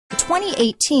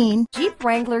2018 Jeep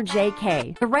Wrangler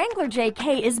JK. The Wrangler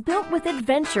JK is built with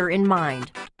adventure in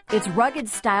mind. Its rugged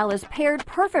style is paired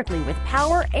perfectly with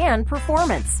power and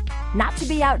performance. Not to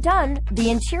be outdone, the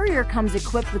interior comes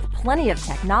equipped with plenty of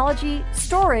technology,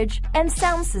 storage, and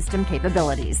sound system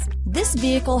capabilities. This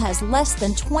vehicle has less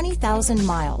than 20,000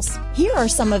 miles. Here are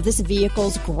some of this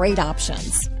vehicle's great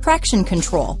options: traction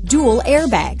control, dual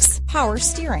airbags, power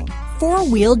steering,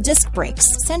 four-wheel disc brakes,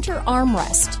 center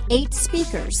armrest, 8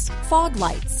 speakers, fog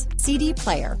lights, CD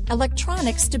player,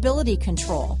 electronic stability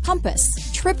control,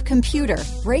 compass, trip computer,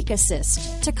 brake assist,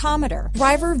 tachometer,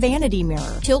 driver vanity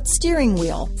mirror, tilt steering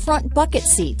wheel, front bucket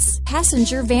seats,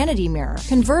 passenger vanity mirror,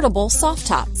 convertible soft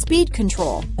top, speed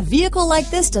control. A vehicle like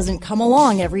this doesn't come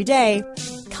along every day.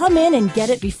 Come in and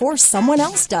get it before someone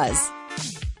else does.